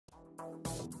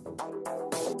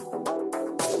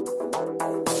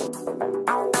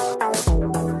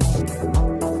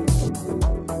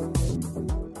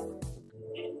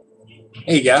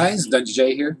Hey guys, Dungeon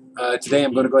J here. Today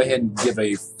I'm going to go ahead and give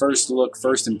a first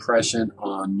impression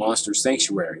on Monster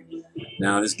Sanctuary.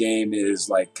 Now this game is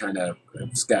like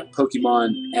it's got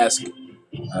Pokemon-esque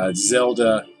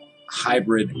Zelda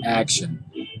hybrid action.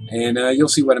 And you'll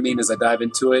see what I mean as I dive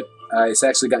into it. It's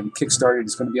actually gotten kickstarted.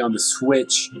 It's going to be on the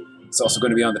Switch. It's also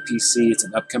going to be on the PC. It's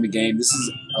an upcoming game. This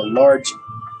is a large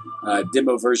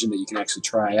demo version that you can actually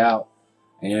try out.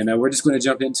 And we're just going to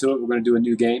jump into it. We're going to do a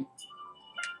new game.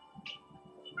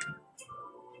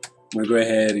 I'm going to go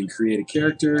ahead and create a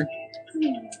character.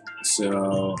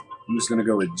 So I'm just going to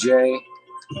go with J.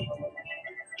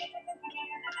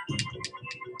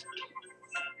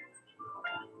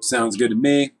 Sounds good to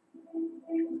me.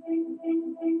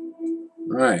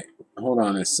 Alright, hold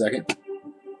on a second.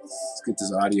 Let's get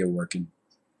this audio working.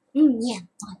 Yeah.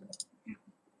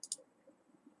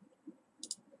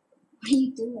 What are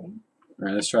you doing?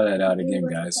 Alright, let's try that out again,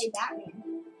 guys.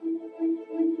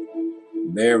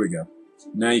 There we go.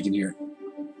 Now you can hear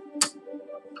it.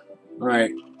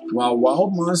 Alright, while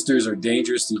wild monsters are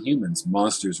dangerous to humans,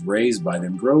 monsters raised by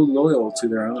them grow loyal to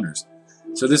their owners.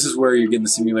 So this is where you're getting the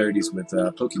similarities with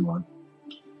Pokemon.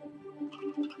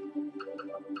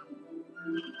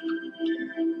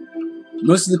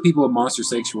 Most of the people of Monster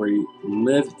Sanctuary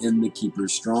live in the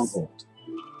Keeper's stronghold.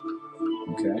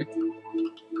 Okay.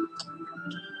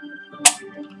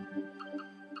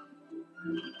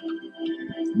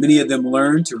 Many of them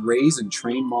learn to raise and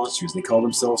train monsters. They call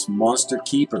themselves Monster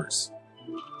Keepers.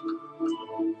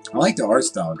 I like the art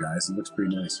style, guys. It looks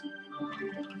pretty nice.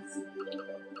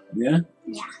 Yeah?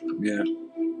 Yeah. Yeah.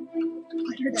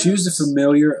 Choose the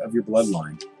familiar of your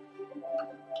bloodline.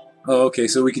 Oh, okay,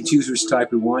 so we can choose which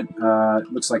type we want.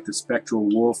 It looks like the Spectral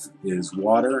Wolf is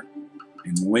water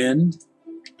and wind.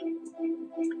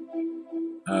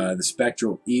 The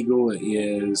Spectral Eagle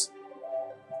is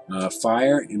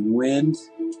fire and wind.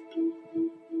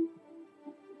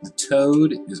 The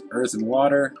Toad is earth and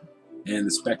water. And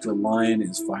the Spectral Lion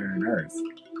is fire and earth.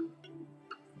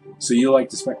 So you like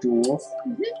the Spectral Wolf?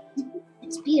 Mm-hmm.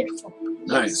 It's beautiful.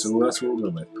 Yes. Alright, so that's what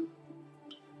we'll go with.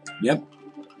 Yep.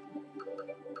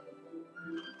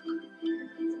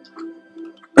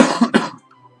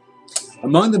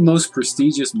 Among the most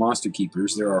prestigious Monster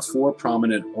Keepers, there are 4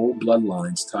 prominent old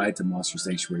bloodlines tied to Monster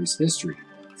Sanctuary's history.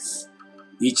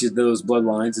 Each of those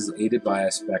bloodlines is aided by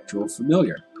a spectral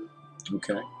familiar.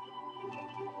 Okay.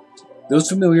 Those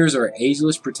familiars are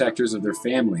ageless protectors of their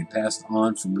family, passed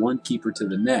on from one keeper to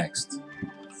the next.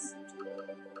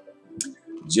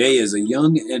 Jay is a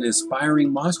young and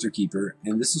aspiring Monster Keeper,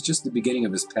 and this is just the beginning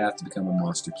of his path to become a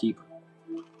Monster Keeper.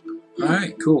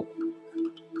 Alright, cool.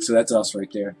 So that's us right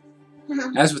there.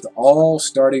 As with all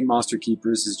starting Monster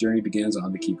Keepers, his journey begins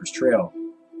on the Keeper's Trail.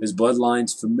 His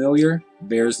bloodline's familiar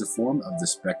bears the form of the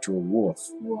Spectral Wolf.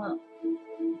 Whoa.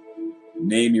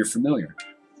 Name your familiar.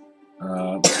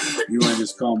 You want to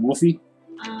just call him Wolfie?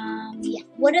 Yeah.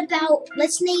 What about,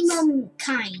 let's name him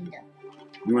Kind.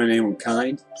 You want to name him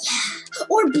Kind? Yeah.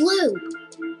 Or Blue.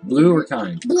 Blue or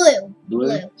Kind? Blue.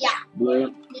 Blue? Yeah.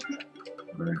 Blue?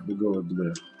 Alright, we'll go with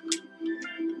Blue.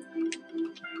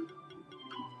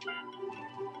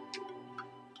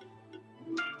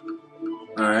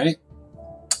 Alright.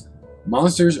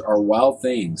 Monsters are wild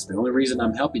things. The only reason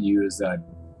I'm helping you is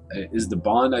the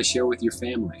bond I share with your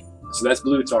family. So that's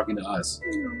Blue talking to us.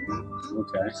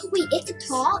 Okay. Wait, it can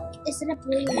talk? Is it a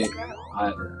blue girl?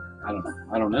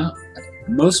 I don't know.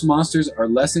 Most monsters are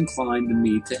less inclined than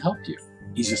me to help you.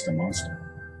 He's just a monster.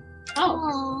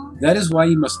 Oh. That is why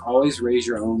you must always raise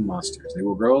your own monsters. They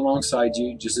will grow alongside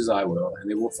you, just as I will, and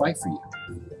they will fight for you.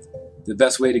 The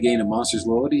best way to gain a monster's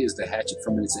loyalty is to hatch it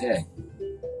from its egg.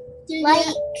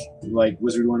 Like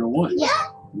Wizard 101. Yeah.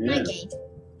 Yeah. My game.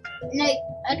 No,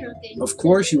 I don't think. Of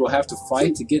course, you will have to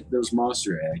fight to get those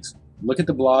monster eggs. Look at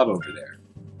the blob over there.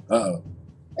 Uh-oh.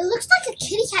 It looks like a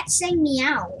kitty cat saying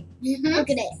meow.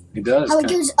 Look at it. It does. How it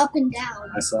goes up and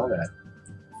down. I saw that.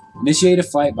 Initiate a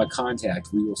fight by contact.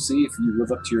 We will see if you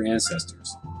live up to your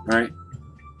ancestors. Alright?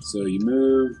 So you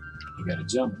move. You got a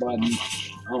jump button.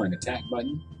 Oh, an attack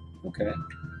button. Okay.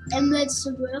 And that's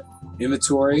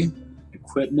Inventory.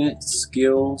 Equipment.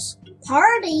 Skills.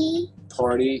 Party.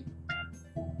 Party.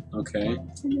 Okay.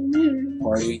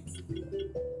 Party.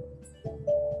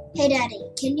 Hey, Daddy,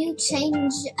 can you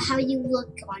change how you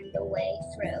look on the way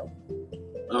through?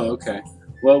 Oh, okay.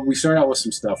 Well, we start out with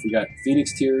some stuff. We got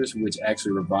Phoenix Tears, which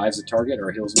actually revives a target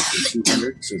or heals them for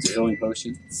 200, so it's a healing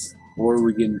potion. Or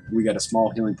we got a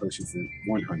small healing potion for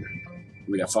 100.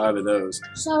 We got 5 of those.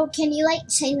 So can you like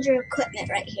change your equipment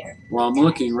right here? Well, I'm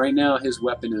looking right now. His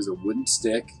weapon is a wooden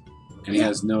stick, and he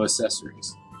has no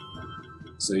accessories.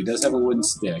 So he does have a wooden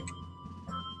stick.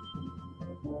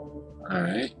 All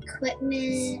right.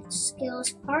 Equipment,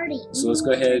 skills, party. So let's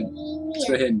go ahead. Let's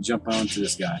go ahead and jump on to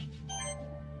this guy.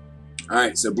 All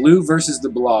right. So blue versus the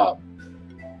blob.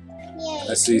 Yay.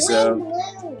 Let's see. So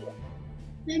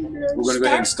we're going to go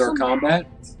ahead and start combat.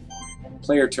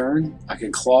 Player turn. I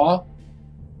can claw,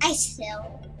 Ice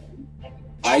Hill.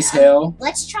 ice hail,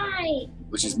 Let's try.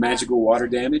 which is magical water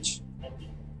damage,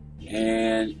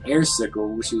 and air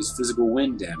sickle, which is physical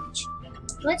wind damage.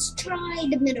 Let's try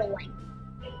the middle one.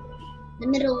 The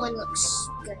middle one looks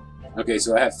good. Okay,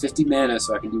 so I have 50 mana,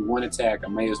 so I can do 1 attack. I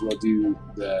may as well do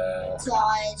the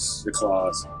Claws.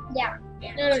 claws. Yeah.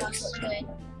 Claws look good.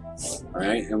 All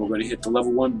right, and we're going to hit the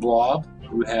level 1 blob,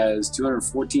 who has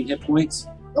 214 hit points.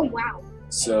 Oh wow.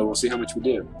 So we'll see how much we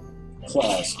do.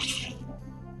 Claws.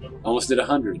 Almost did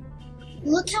 100.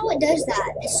 Look how it does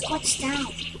that. It squats down.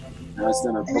 Now it's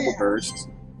done a bubble burst.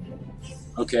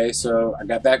 Okay, so I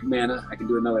got back mana. I can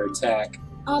do another attack.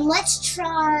 Let's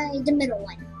try the middle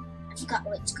one. I forgot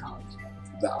what it's called.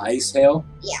 The ice hail.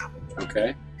 Yeah.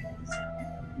 Okay.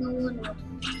 No one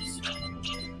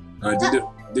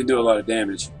will. Did do a lot of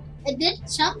damage. It did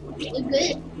some. It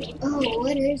good. Oh,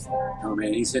 what is that? Oh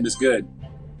man, he's hitting us good.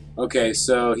 Okay,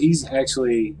 so he's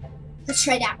actually, Let's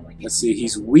try that one. let's see,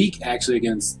 he's weak actually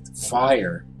against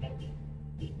fire.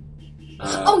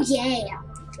 Oh yeah.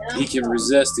 He can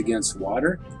resist against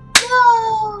water.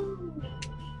 No.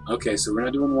 Okay, so we're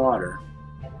not doing water.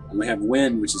 And we have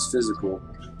wind, which is physical.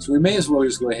 So we may as well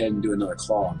just go ahead and do another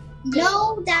claw.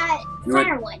 No, that You want-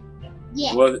 fire one.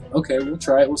 Yeah. Well, okay, we'll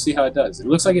try it. We'll see how it does. It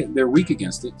looks like they're weak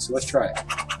against it, so let's try it.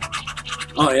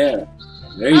 Oh yeah,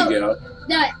 there you go.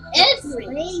 That is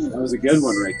great. That was a good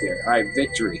one right there. All right,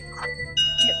 victory.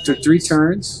 Took 3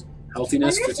 turns. I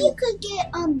Healthiness. wonder if you could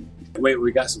get Wait,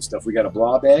 we got some stuff. We got a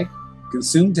blob egg.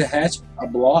 Consumed to hatch a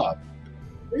blob.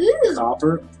 Ooh.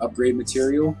 Copper. Upgrade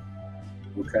material.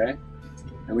 Okay.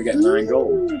 And we got 9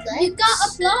 gold. You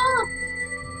got a blob.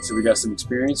 So we got some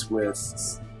experience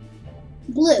with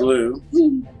Blue.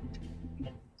 blue.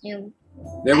 Ew.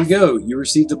 There we go. You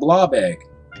received a blob egg.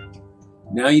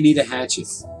 Now you need to hatch it.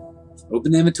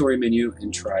 Open the inventory menu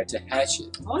and try to hatch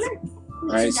it.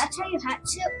 Right. So that's how you hatch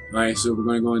it? Alright, so we're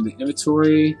going to go into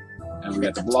inventory. And we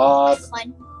got the blob.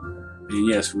 Fun. And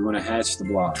yes, we're going to hatch the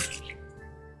blob.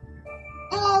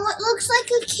 Oh, it looks like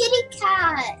a kitty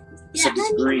cat. Except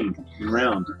it's green and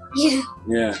round. Yeah.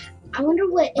 Yeah. I wonder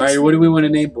what it's Alright, what do we want to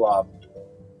name Blob?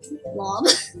 blob.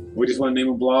 We just want to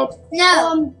name him Blob?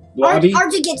 No. Blobby?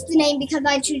 Archie gets the name because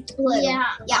I choose the blue. Yeah.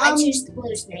 Yeah, I choose the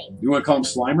blue's name. You want to call him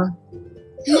Slimer?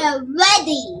 No,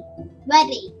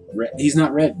 Reddy. He's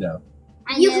not red, though.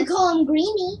 You can call him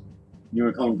Greenie. You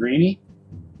want to call him Greenie?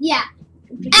 Yeah.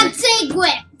 And say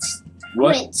Grinch.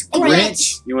 What?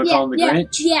 Grinch. You want to call him the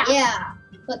Grinch? Yeah. Yeah.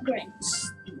 But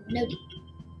Grinch. No D.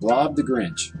 Blob the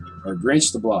Grinch. Or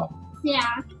Grinch the Blob. Yeah.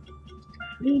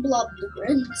 Blob the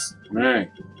Grinch. Alright.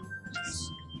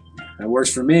 That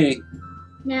works for me.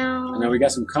 Now. And now we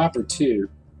got some copper, too.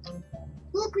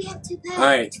 Look, we have 2 pets.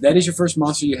 Alright, that is your first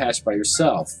monster you hatched by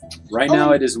yourself. Right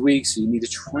now it is weak, so you need to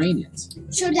train it.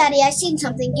 Sure, Daddy, I seen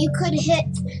something. You could hit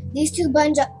these 2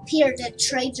 buttons up here to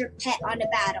trade your pet on a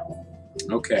battle.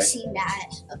 Okay. I seen that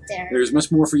up there. There's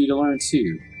much more for you to learn,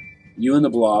 too. You and the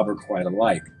Blob are quite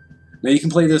alike. Now you can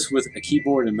play this with a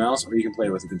keyboard and mouse, or you can play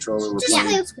it with a controller. Just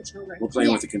play with controller. We're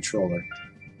playing with a controller.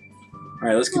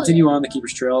 Alright, let's continue on the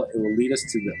Keeper's Trail. It will lead us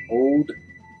to the Old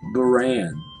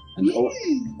Baran.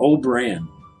 Old Baran,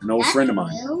 an old friend of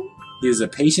mine. He is a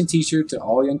patient teacher to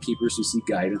all young keepers who seek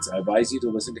guidance. I advise you to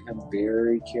listen to him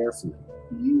very carefully.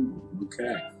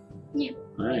 Okay. Yeah.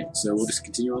 Alright, so we'll just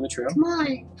continue on the trail. Come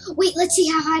on. Wait, let's see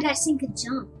how high that thing could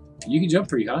jump. You can jump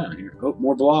pretty high on here. Oh,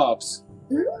 more blobs.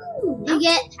 Ooh.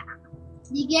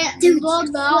 You get the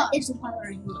blob out. It's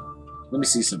bothering me. Let me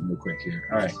see something real quick here.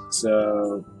 Alright,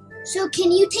 so... So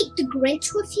can you take the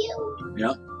Grinch with you?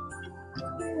 Yeah.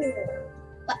 Cool.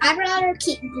 But I'd rather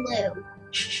keep Blue.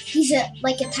 He's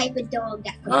like a type of dog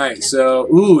that. Alright, so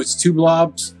it's 2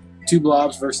 blobs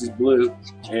versus Blue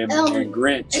and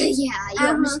Grinch.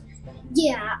 Yeah.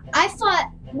 Yeah. I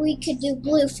thought we could do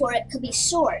Blue for it could be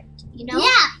short. You know?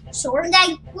 Yeah. Short.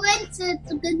 Like Grinch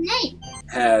is a good name.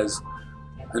 Has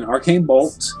an arcane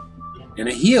bolt and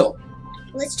a heal.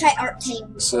 Let's try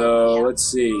arcane. So let's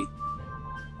see.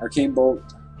 Arcane bolt.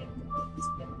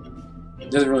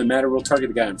 Doesn't really matter. We'll target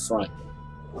the guy in front.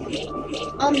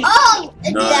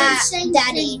 Nice.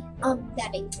 Daddy.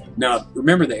 Daddy. Now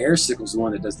remember, the air sickle is the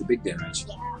one that does the big damage.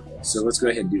 Yeah. So let's go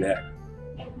ahead and do that.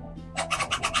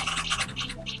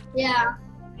 Yeah.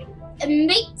 It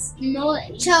makes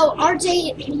noise. So,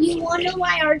 RJ, you want to know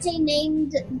why RJ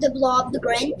named the blob the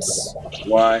Grinch?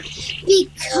 Why?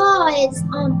 Because,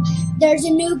 there's a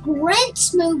new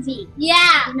Grinch movie.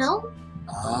 Yeah. You know?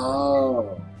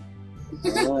 Oh.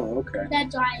 Oh, okay.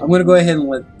 That's right. I'm going to go ahead and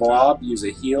let Blob use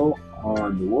a heal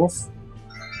on the wolf.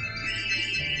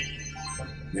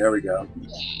 There we go. Yeah.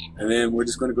 And then we're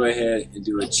just going to go ahead and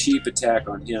do a cheap attack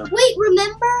on him. Wait,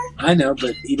 remember? I know,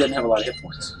 but he doesn't have a lot of hit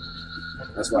points.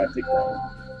 That's why I picked that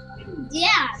one.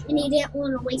 Yeah, and he didn't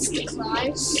want to waste the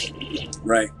claws.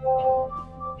 Right.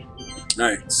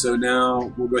 Alright, so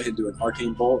now we'll go ahead and do an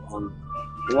arcane bolt on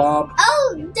Blob.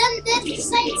 Oh, then that's the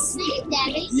same thing,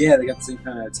 Daddy. Yeah, they got the same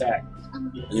kind of attack.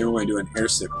 And then we're going to do an air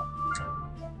sickle.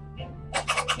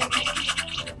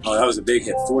 Oh, that was a big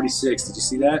hit. 46. Did you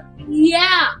see that?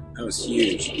 Yeah. That was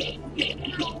huge.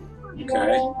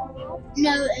 Okay.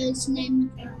 No, it's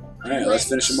named. Alright, let's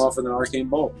finish him off with an arcane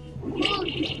bolt.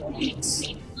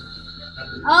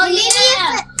 Oh,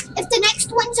 yeah. If the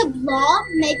next one's a blob,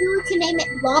 maybe we can name it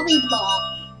Blobby Blob.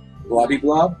 Blobby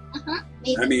Blob?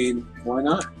 Maybe. I mean, why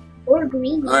not? Or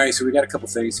green. Alright, so we got a couple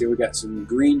things here. We got some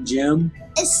green gem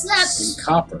Except and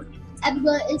copper. we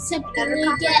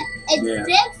get a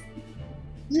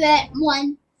different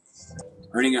one.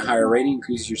 Earning a higher rating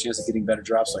increases your chance of getting better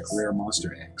drops like rare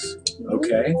monster eggs.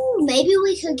 Okay. Ooh, maybe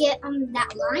we could get that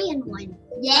lion one.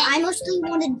 Yeah. But I mostly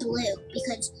wanted blue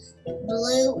because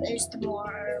blue is the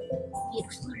more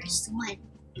beautiful one.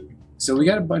 So we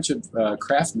got a bunch of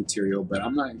craft material, but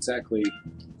I'm not exactly...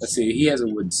 Let's see, he has a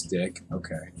wooden stick.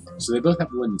 Okay. So they both have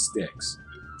wooden sticks.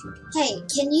 Hey,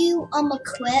 can you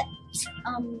equip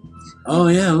Oh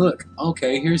yeah, look.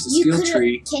 Okay, here's the skill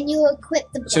tree. Can you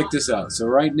equip the block? Check this out. So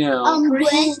right now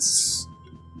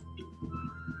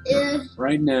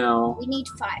right now we need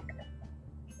fire.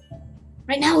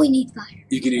 Right now we need fire.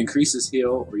 You can increase this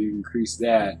heal or you can increase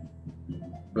that.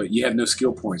 But you have no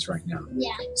skill points right now.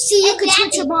 Yeah. See, you could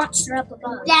switch your monster up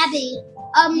above. Daddy,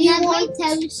 let me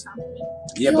tell you something.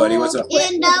 Yeah, buddy, what's up?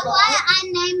 You know why I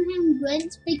named him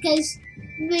Grinch? Because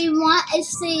we want to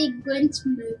see a Grinch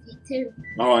movie too.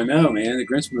 Oh, I know, man. The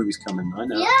Grinch movie's coming. I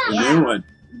know. Yeah. The new one.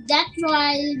 That's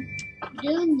why I'm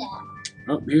doing that.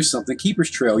 Oh, here's something.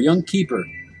 Keeper's Trail. Young Keeper.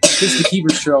 This is the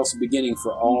Keeper's Trail's beginning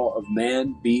for all of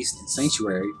man, beast, and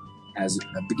sanctuary as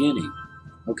a beginning.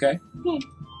 Okay? All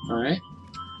right.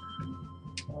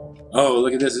 Oh,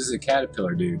 look at this. This is a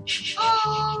caterpillar, dude.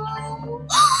 Oh,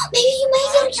 maybe you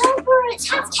might get over its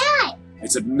half cat.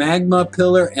 It's a magma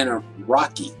pillar and a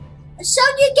rocky. So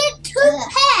you get two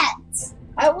pets.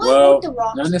 I would Well, want the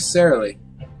rocky. not necessarily.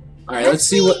 All right, let's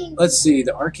see what. Let's see.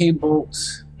 The arcane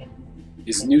bolt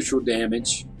is neutral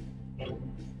damage.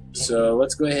 So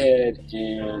let's go ahead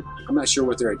and I'm not sure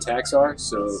what their attacks are.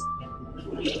 So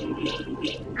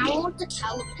I want the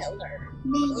caterpillar. It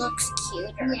looks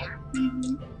cuter. Yeah.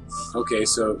 okay,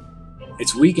 so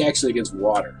it's weak actually against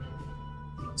water.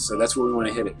 So that's where we want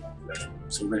to hit it with.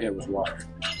 So we're gonna hit it with water.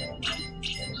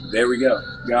 There we go.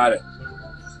 Got it.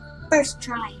 First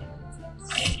try.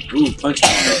 Ooh, punch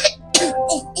combo.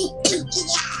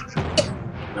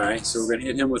 All right, so we're gonna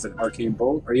hit him with an arcane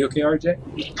bolt. Are you okay, RJ?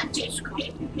 I'm just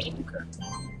Okay.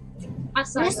 All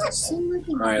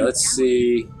All right, let's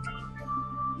see.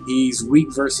 He's weak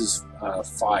versus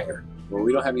fire. Well,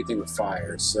 we don't have anything with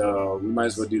fire, so we might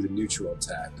as well do the neutral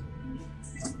attack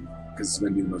because it's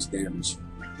going to do the most damage.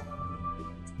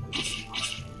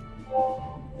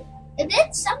 It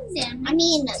did some damage. I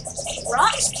mean,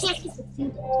 rocks can't get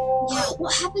defeated. Yeah.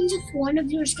 What happens if one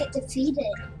of yours get defeated?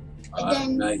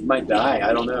 Then It might die.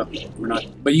 I don't know. We're not,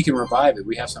 but you can revive it.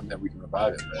 We have something that we can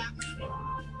revive it with.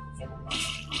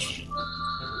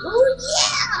 Oh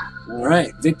yeah! All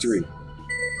right, victory.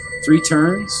 3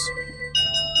 turns.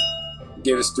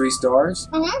 Gave us 3 stars.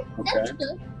 Okay. That's Okay.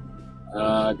 good.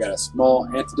 Got a small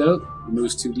antidote.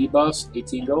 Removes 2 debuffs.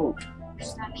 18 gold.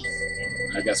 What's that mean?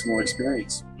 I got some more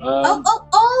experience.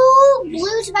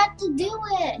 Blue's about to do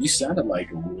it. You sounded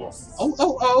like a wolf.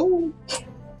 Oh.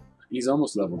 He's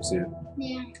almost level 2.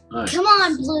 Yeah. All right. Come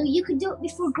on, Blue. You can do it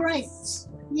before Grinch.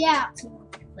 Yeah.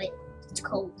 Wait, it's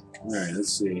cold. All right.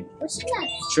 Let's see. What's that?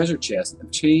 Treasure chest.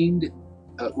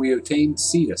 We obtained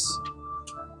Cetus.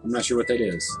 I'm not sure what that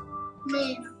is.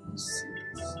 Man.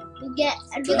 You get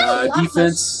a lot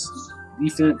Defense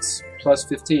plus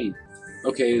 15.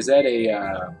 Okay, is that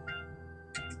a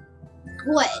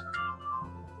What?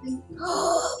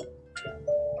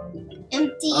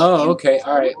 Empty. Oh, okay.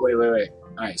 All right. Wait.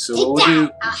 All right. So what we'll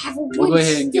do, I'll have a we'll go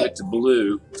ahead and give it to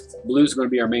Blue. Blue's going to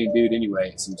be our main dude anyway.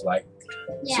 It seems like.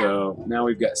 Yeah. So now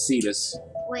we've got Cetus.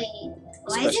 Wait.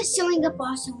 Why is it showing up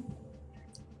awesome?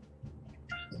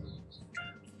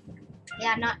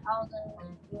 Yeah, not all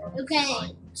the. Okay.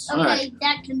 All Okay, right.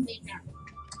 that can be done.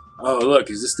 Oh, look,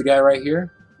 is this the guy right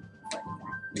here?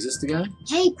 Is this the guy?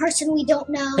 Hey, person we don't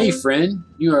know. Hey, friend,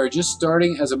 you are just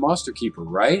starting as a monster keeper,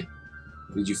 right?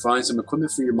 Did you find some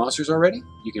equipment for your monsters already?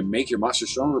 You can make your monsters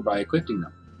stronger by equipping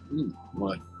them.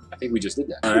 Well, I think we just did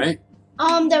that. All right.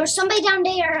 There was somebody down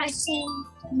there. I seen.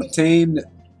 Obtained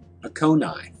a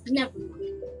konai. Never.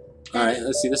 All right,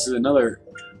 let's see. This is another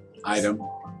item.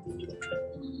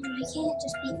 I can't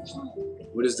just be pet.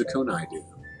 What does the konai do?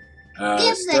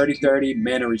 Give it- 30-30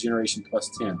 mana regeneration plus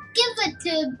 10. Give it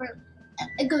to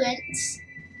Grinch.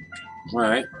 All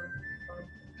right.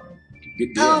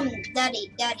 Good deal.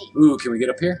 Daddy. Ooh, can we get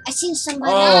up here? I seen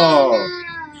somebody. Oh.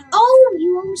 Oh,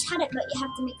 you almost had it, but you have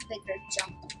to make a bigger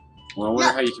jump. Well, I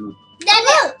wonder how you can. Then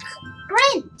look,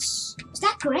 Grinch. Is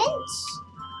that Grinch?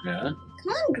 Yeah.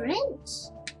 Come on,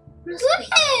 Grinch.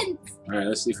 Grinch. All right,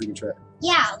 let's see if we can try.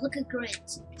 Yeah, look at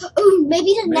Grinch. Ooh,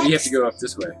 maybe the Maybe next. you have to go up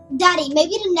this way. Daddy,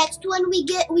 maybe the next one we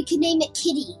get, we can name it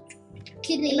Kitty.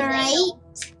 Kitty, right?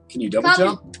 Can you double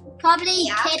jump? Probably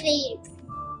Kitty.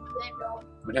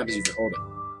 What happens if you hold it?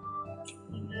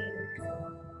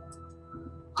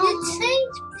 It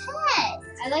changed pet.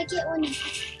 I like it when.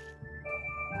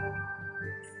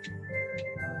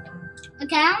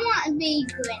 Okay, I want to be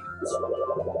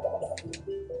Grinch.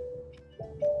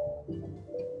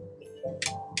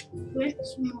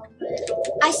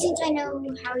 I think I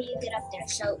know how you get up there.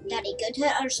 So, Daddy, go to the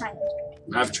other side.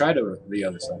 I've tried over the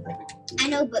other side, baby. I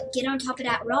know, but get on top of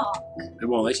that rock. It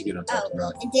won't let you get on top of the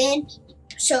rock. And then,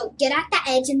 so get at the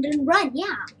edge and then run.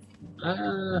 Yeah.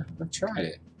 I've tried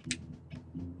it.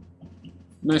 I'm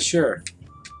not sure.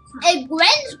 Hey,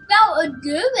 Grinch felt a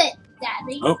do it,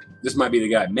 Daddy. Oh, this might be the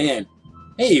guy. Man.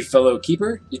 Hey, fellow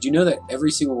keeper. Did you know that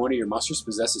every single one of your monsters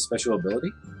possesses special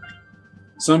ability?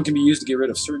 Some can be used to get rid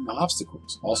of certain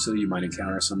obstacles. Also, you might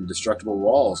encounter some destructible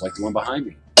walls, like the one behind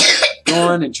me. Go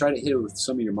on and try to hit it with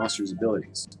some of your monster's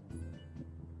abilities.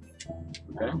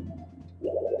 Okay?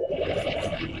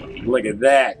 Look at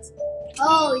that.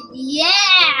 Oh,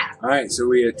 yeah. Alright, so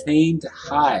we attained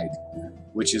hide,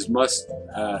 which is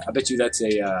I bet you that's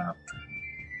a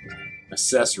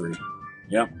accessory.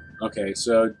 Yep. Okay,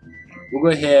 so we'll go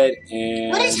ahead and...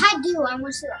 What does hide do? I want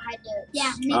to see what hide do.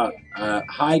 Yeah, me too.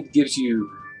 Hide gives you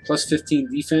plus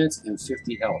 15 defense and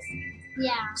 50 health.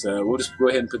 Yeah. So we'll just go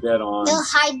ahead and put that on. They'll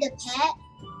hide the pet?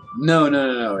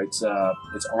 No. It's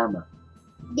armor.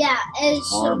 Yeah,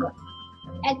 it's Armor.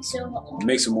 Extra. It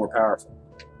makes them more powerful.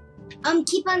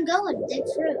 Keep on going. Dig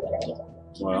through.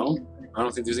 Well, I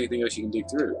don't think there's anything else you can dig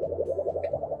through.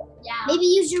 Yeah. Maybe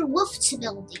use your wolf's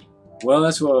ability. Well,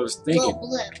 that's what I was thinking.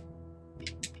 Blue.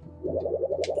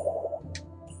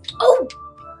 Oh!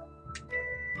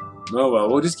 Oh, well,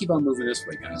 we'll just keep on moving this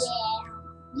way, guys.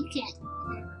 Yeah. You can't.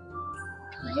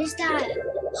 What is that?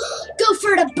 Go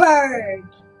for the bird!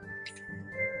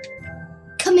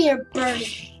 Come here,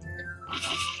 birdie.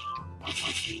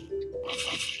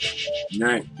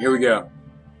 Alright, here we go.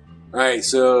 Alright,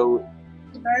 so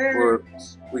The bird.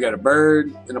 we got a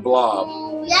bird and a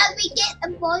blob. Yeah, we get a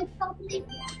boy probably.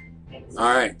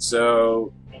 Alright,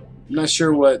 so I'm not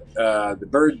sure what the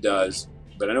bird does,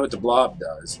 but I know what the blob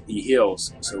does. He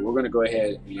heals, so we're going to go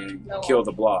ahead and kill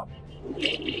the blob.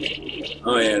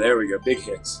 Oh yeah, there we go. Big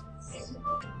hits.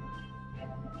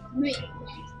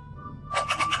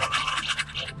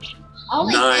 Oh,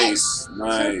 Nice.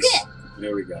 So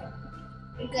There we go.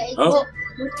 okay. Oh, What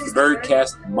the does bird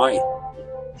cast might.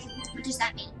 What does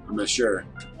that mean? I'm not sure.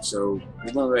 So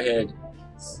we're going to go ahead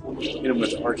and hit him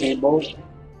with the arcane bolt.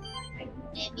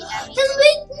 Maybe that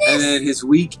means And then his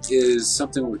weak is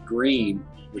something with green,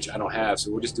 which I don't have,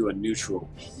 so we'll just do a neutral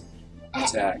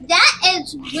attack. that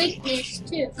is weakness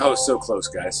too. Oh, so close,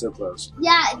 guys. So close.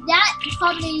 Yeah, that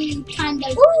probably kind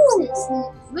of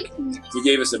weakness. He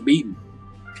gave us a beating.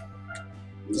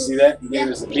 You see that? He gave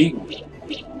us a beating.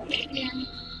 Yeah.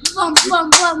 Bum, bum,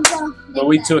 bum, bum. But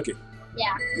we took it.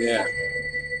 Yeah. Yeah.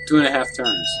 2.5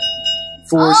 turns.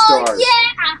 4 stars.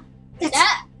 Yeah.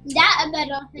 That I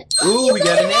better hit. Ooh, we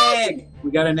got an egg.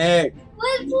 We got an egg.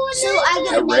 So I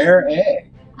A gotta rare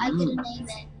egg. I gotta name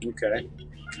it. Okay.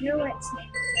 I wonder what it's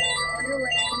named. I wonder what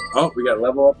it's named. Oh, we got to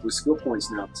level up with skill points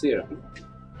now, too.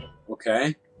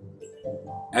 Okay.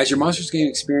 As your monsters gain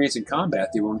experience in combat,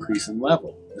 they will increase in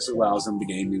level. This allows them to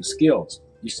gain new skills.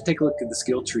 You should take a look at the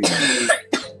skill tree.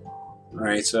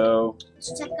 Alright, so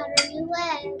Let's check out a new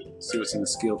leg. let's see what's in the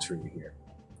skill tree here.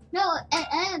 No,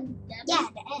 an Yeah,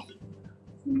 the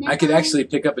end. I could actually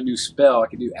pick up a new spell. I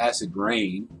could do Acid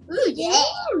Rain. Ooh, yeah.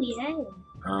 Ooh, yeah.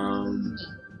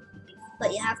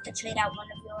 But you have to trade out one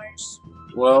of yours.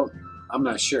 Well, I'm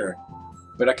not sure.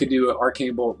 But I could do an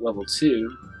Arcane Bolt level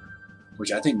 2,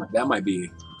 which I think that might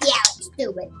be Yeah, let's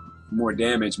do it. more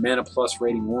damage. Mana plus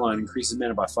rating 1 increases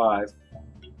mana by 5.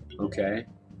 Okay.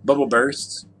 Bubble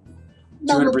bursts.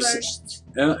 Bubble 200%. burst.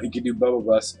 You can do bubble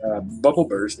burst. Bubble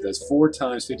burst does 4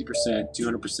 times 50%,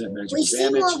 200% magical We've seen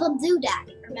damage. more of them do that,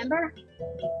 remember?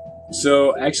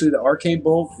 So actually, the arcane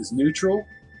bolt is neutral.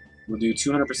 Will do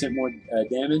 200% more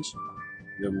damage.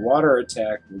 The water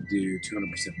attack will do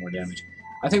 200% more damage.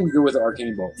 I think we go with the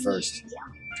arcane bolt first.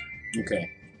 Yeah.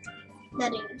 Okay.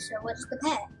 That is, so what's the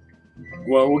pet?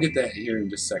 Well, we'll get that here in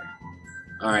just a second.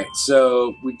 All right.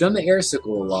 So we've done the air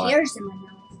sickle a lot. Hairs in my mouth.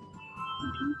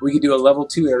 We could do a level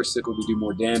 2 air sickle to do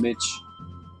more damage.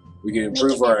 We can Make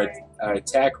improve it our bigger.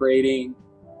 attack rating.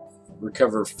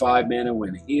 Recover 5 mana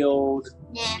when healed.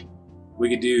 Nah. We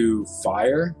could do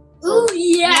fire. Ooh,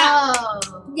 yeah.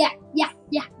 No.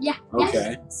 Yeah.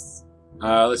 Okay.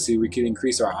 Let's see. We could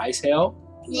increase our ice hail.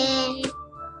 Nah.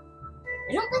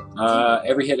 I don't think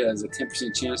Every hit has a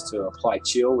 10% chance to apply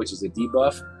chill, which is a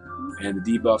debuff. And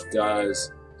the debuff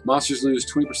does monsters lose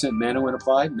 20% mana when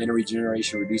applied. Mana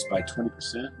regeneration reduced by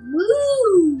 20%.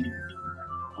 Woo!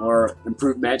 Or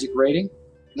improved magic rating.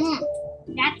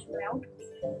 That's real.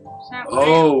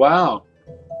 Oh, wow.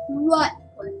 What?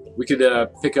 We could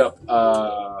pick up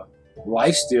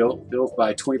lifesteal, heals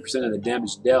by 20% of the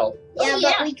damage dealt. Yeah,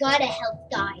 but we got a health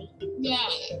die. Yeah.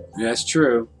 Yeah, that's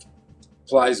true.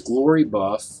 Applies glory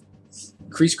buff.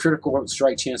 Increase critical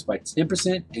strike chance by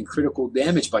 10% and critical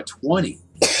damage by 20.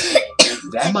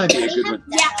 That might be a good one.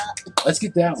 Yeah. Let's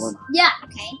get that one. Yeah.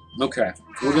 Okay. Okay,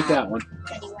 we'll get that one.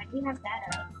 Daddy, why do you have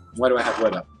that up? Why do I have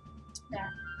what up? There.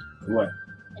 What?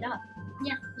 It up.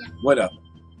 Yeah. What up?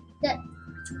 That.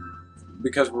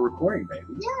 Because we're recording, baby.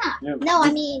 Yeah. No,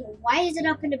 I mean, why is it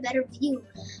up in a better view?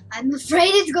 I'm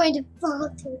afraid it's going to fall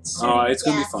to its. Oh, it's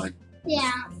gonna be fine.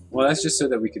 Yeah. Well, that's just so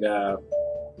that we could,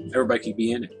 everybody could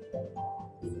be in it.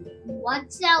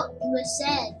 What's out? What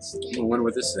says? I wonder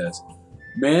what this says.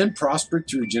 Man prospered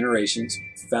through generations,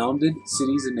 founded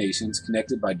cities and nations,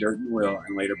 connected by dirt and will,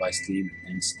 and later by steam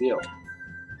and steel.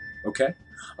 Okay.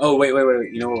 Oh, wait.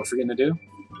 You know what we're forgetting to do?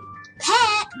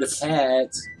 Pet. The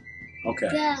pet. Okay.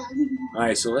 Yeah. All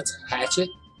right, so let's hatch it.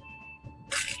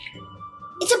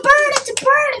 It's a bird. It's a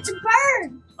bird. It's a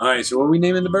bird. All right, so what are we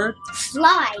naming the bird?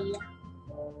 Fly.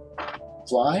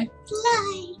 Fly?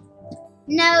 Fly.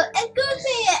 No, it could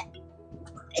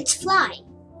be. It's fly.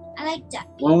 I like that.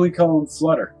 Why don't we call him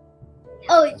Flutter?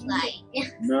 Oh, it's fly. Yeah.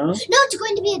 No? No, it's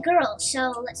going to be a girl,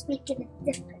 so let's make it a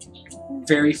different.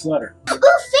 Fairy Flutter.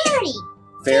 Oh, fairy.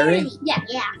 Fairy? Yeah.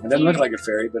 It doesn't look like a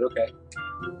fairy, but okay.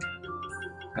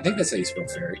 I think that's how you spell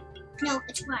fairy. No,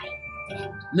 it's fly.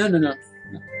 No.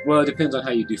 Well, it depends on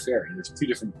how you do fairy. There's 2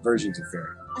 different versions of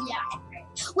fairy. Yeah.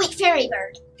 Wait, fairy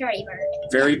bird. Fairy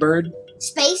bird. Fairy bird?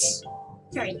 Space.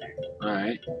 Fairy bird. All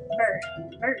right.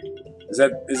 Bird. Is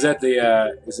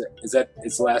that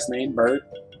its last name? Bird?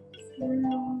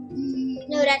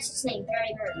 No, that's its name.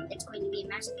 Fairy bird. It's going to be a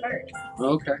massive bird.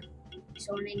 Okay.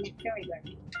 So we'll name it fairy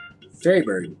bird. Fairy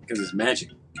bird because it's magic.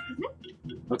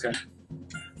 Okay.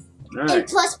 All And right.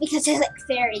 plus, because I like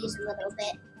fairies a little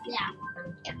bit. Yeah.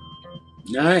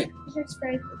 All right. Here's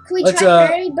fairy bird. Can we Let's, try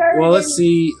fairy bird? Well, let's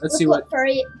see. Let's see what.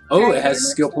 fairy. Oh, fairy it has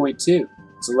bird skill looks point 2.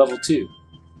 It's a level 2.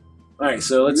 All right.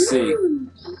 So let's see.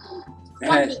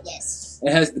 What is this?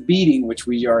 It has the beating, which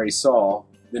we already saw.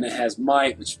 Then it has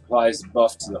might, which applies the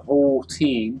buff to the whole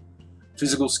team.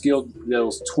 Physical skill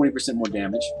deals 20% more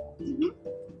damage.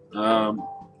 I don't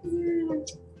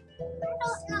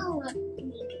know what to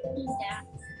do that.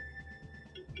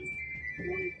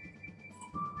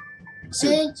 So,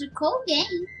 It's a cool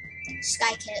game.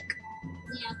 Sky kick.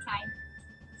 Yeah,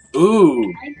 okay. ooh, I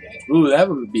like it. that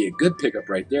would be a good pickup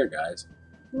right there, guys.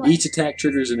 What? Each attack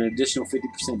triggers an additional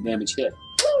 50% damage hit.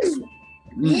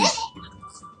 Mm.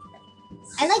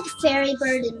 I like fairy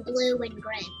bird in blue and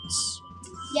greens.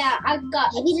 Yeah, I've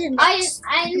got. Maybe the next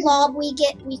blob we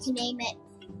get, we can name it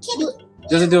Kitty.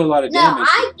 Doesn't do a lot of damage.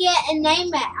 I get a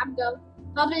name it. I'm going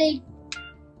probably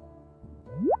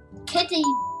Kitty.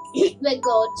 With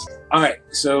gold. All right,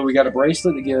 so we got a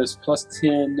bracelet that gives plus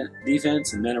 10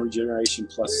 defense and mana regeneration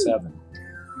plus 7.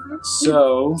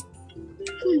 So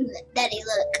Daddy,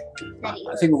 look. Daddy,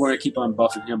 I think we're going to keep on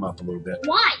buffing him up a little bit.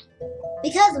 Why?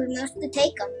 Because we must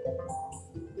take him.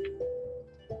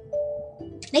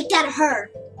 Make that a her.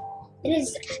 It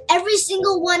is every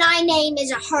single one I name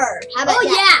is a her. How about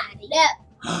that? Yeah.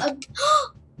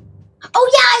 Oh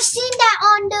yeah, I've seen that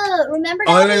on the. Remember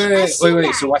that?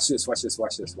 Wait. So watch this.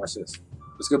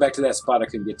 Let's go back to that spot I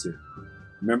couldn't get to.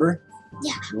 Remember?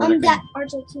 Yeah. The one I That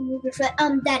RJ2 move your foot.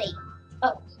 Daddy.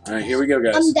 All right, here we go,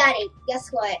 guys. Daddy. Guess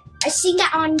what? I seen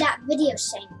that on that video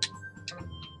saying.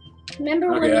 Remember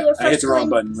when Okay, you were I hit first the wrong going,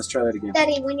 button. Let's try that again.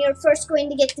 Daddy, when you were first going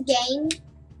to get the game?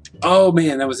 Oh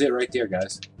man, that was it right there,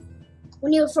 guys.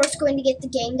 When you were first going to get the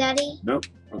game, Daddy? Nope.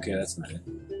 Okay, that's not it.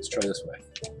 Let's try this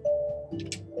way.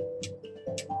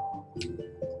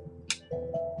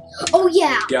 Oh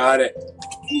yeah. Got it.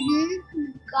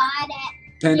 Got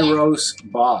it. Pandaros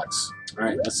box. All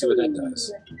right, let's see what that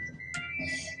does.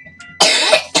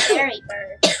 Fairy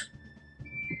bird.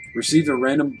 Receive a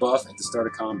random buff at the start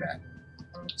of combat.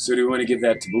 So do we want to give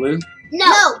that to Blue?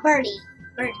 No, Birdie.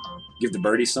 Give the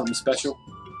birdie something special?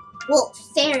 Well,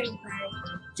 Fairy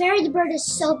bird. Fairy the bird is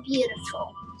so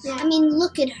beautiful. Yeah. I mean,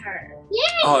 look at her. Yeah.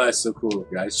 Oh, that's so cool,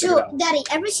 guys. Check it So, out. Daddy,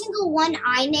 every single one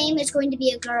I name is going to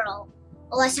be a girl,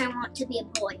 unless I want to be a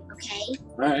boy. Okay?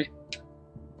 All right.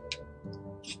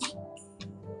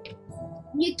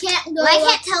 You can't go. I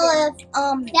can't tell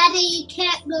if Daddy, you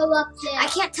can't go up there. I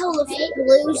can't tell if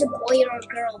Blue's a boy or a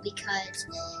girl because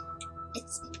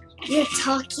it's you're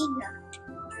talking.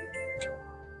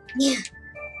 Yeah.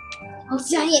 A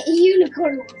giant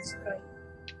unicorn was right.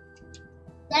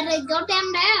 Daddy, go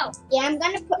down now. Yeah, I'm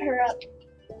gonna put her up.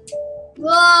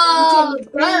 Whoa,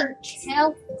 bird,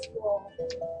 helpful.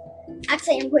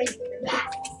 Actually, I'm going to put her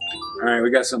back. All right, we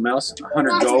got something else.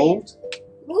 100 gold.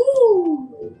 Ooh.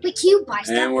 Wait, can you buy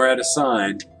stuff? And we're at a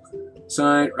sign.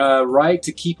 Sign, right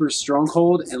to Keeper's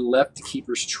Stronghold and left to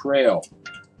Keeper's Trail.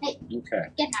 Hey, okay.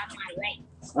 Get out of my way.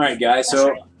 All right, guys. That's So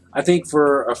right. I think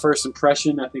for a first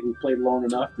impression, I think we played long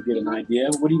enough to get an idea.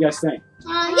 What do you guys think?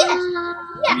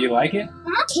 Yeah. Do you like it?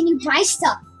 Can you buy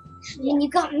stuff? When you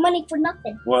got money for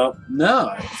nothing. Well, no,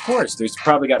 of course. There's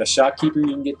probably got a shopkeeper you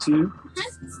can get to.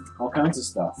 All kinds of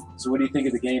stuff. So what do you think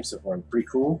of the game so far? Pretty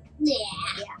cool? Yeah.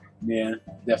 Yeah,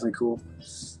 definitely cool.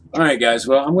 All right, guys.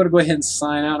 Well, I'm going to go ahead and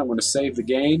sign out. I'm going to save the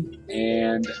game.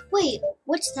 And Wait,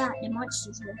 what's that? The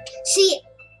monsters room. See,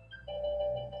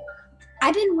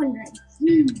 I've been wondering.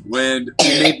 when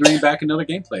we may bring back another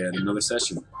gameplay at another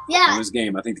session on Yeah. this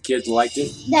game. I think the kids liked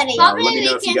it. Daddy, Let me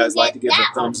know if you guys like to give it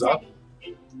a thumbs up.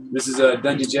 This is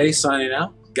Dungeon J signing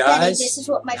out. Daddy, Guys, this is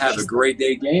what my have face a great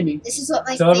day gaming. This is what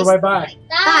my Tell face everybody bye. looked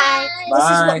like. Bye. This is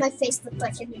Bye. what my face looked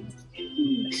like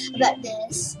about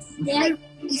this. Yeah.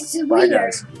 It's so Bye, weird.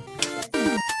 guys.